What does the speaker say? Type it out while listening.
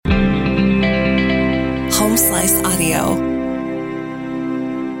Home Slice Audio.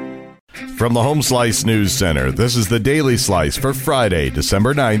 From the Home Slice News Center, this is the Daily Slice for Friday,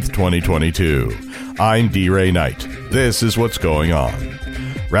 December 9th, 2022. I'm D. Ray Knight. This is what's going on.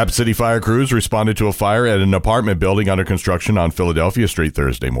 Rapid City fire crews responded to a fire at an apartment building under construction on Philadelphia Street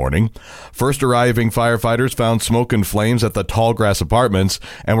Thursday morning. First arriving firefighters found smoke and flames at the Tallgrass Apartments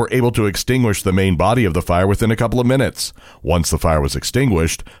and were able to extinguish the main body of the fire within a couple of minutes. Once the fire was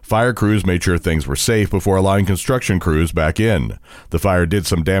extinguished, fire crews made sure things were safe before allowing construction crews back in. The fire did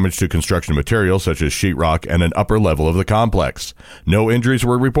some damage to construction materials such as sheetrock and an upper level of the complex. No injuries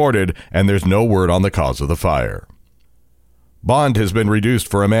were reported, and there's no word on the cause of the fire. Bond has been reduced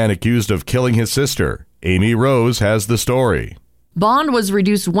for a man accused of killing his sister. Amy Rose has the story. Bond was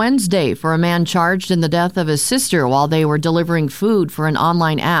reduced Wednesday for a man charged in the death of his sister while they were delivering food for an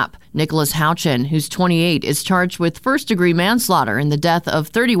online app. Nicholas Houchin, who's 28, is charged with first-degree manslaughter in the death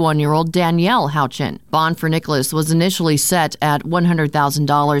of 31-year-old Danielle Houchin. Bond for Nicholas was initially set at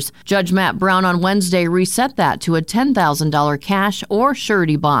 $100,000. Judge Matt Brown on Wednesday reset that to a $10,000 cash or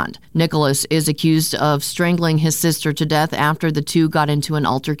surety bond. Nicholas is accused of strangling his sister to death after the two got into an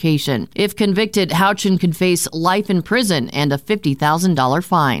altercation. If convicted, Houchin could face life in prison and a $50,000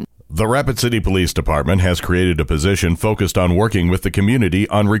 fine. The Rapid City Police Department has created a position focused on working with the community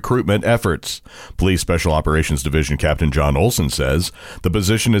on recruitment efforts. Police Special Operations Division Captain John Olson says the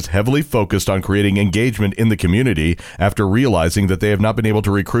position is heavily focused on creating engagement in the community after realizing that they have not been able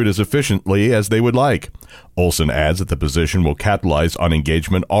to recruit as efficiently as they would like. Olson adds that the position will capitalize on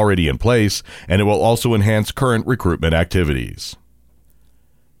engagement already in place, and it will also enhance current recruitment activities.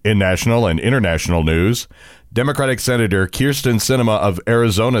 In national and international news, Democratic Senator Kyrsten Sinema of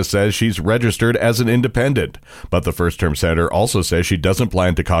Arizona says she's registered as an independent, but the first-term senator also says she doesn't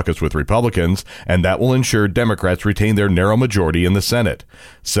plan to caucus with Republicans, and that will ensure Democrats retain their narrow majority in the Senate.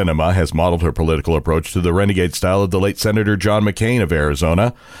 Sinema has modeled her political approach to the renegade style of the late Senator John McCain of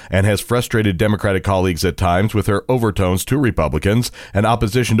Arizona, and has frustrated Democratic colleagues at times with her overtones to Republicans and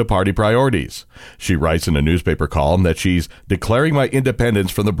opposition to party priorities. She writes in a newspaper column that she's declaring my independence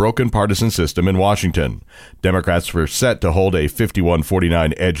from the broken partisan system in Washington. Democrats were set to hold a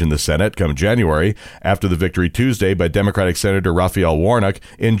 51-49 edge in the Senate come January after the victory Tuesday by Democratic Senator Raphael Warnock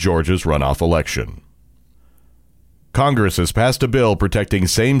in Georgia's runoff election. Congress has passed a bill protecting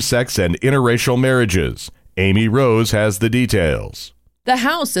same-sex and interracial marriages. Amy Rose has the details. The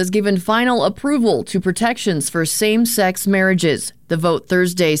House has given final approval to protections for same-sex marriages. The vote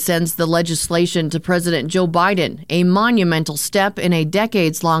Thursday sends the legislation to President Joe Biden, a monumental step in a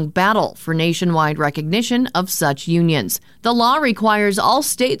decades-long battle for nationwide recognition of such unions. The law requires all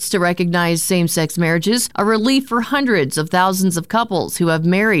states to recognize same-sex marriages, a relief for hundreds of thousands of couples who have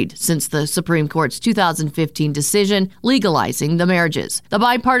married since the Supreme Court's 2015 decision legalizing the marriages. The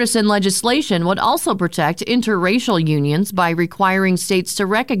bipartisan legislation would also protect interracial unions by requiring states to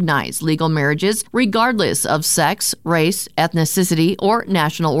recognize legal marriages regardless of sex, race, ethnicity, or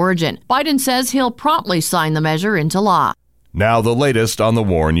national origin. Biden says he'll promptly sign the measure into law. Now the latest on the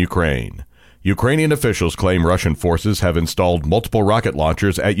war in Ukraine. Ukrainian officials claim Russian forces have installed multiple rocket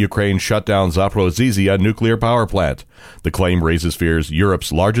launchers at Ukraine's shut-down Zaporizhzhia nuclear power plant. The claim raises fears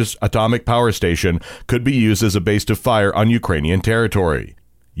Europe's largest atomic power station could be used as a base to fire on Ukrainian territory.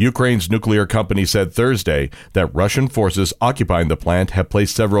 Ukraine's nuclear company said Thursday that Russian forces occupying the plant have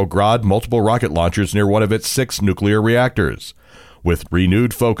placed several Grad multiple rocket launchers near one of its 6 nuclear reactors. With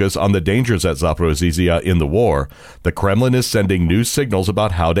renewed focus on the dangers at Zaporizhzhia in the war, the Kremlin is sending new signals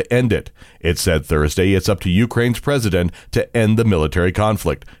about how to end it. It said Thursday it's up to Ukraine's president to end the military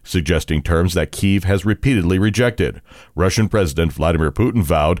conflict, suggesting terms that Kyiv has repeatedly rejected. Russian President Vladimir Putin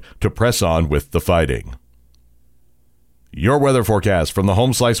vowed to press on with the fighting. Your weather forecast from the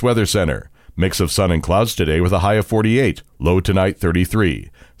Home Slice Weather Center. Mix of sun and clouds today with a high of 48, low tonight 33.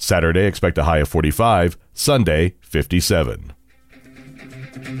 Saturday, expect a high of 45, Sunday, 57.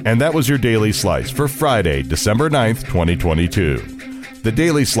 And that was your Daily Slice for Friday, December 9th, 2022. The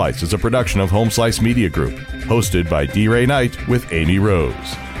Daily Slice is a production of Home Slice Media Group, hosted by D. Ray Knight with Amy Rose.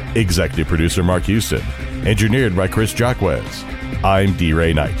 Executive producer Mark Houston. Engineered by Chris Jacquez. I'm D.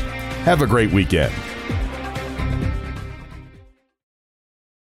 Ray Knight. Have a great weekend.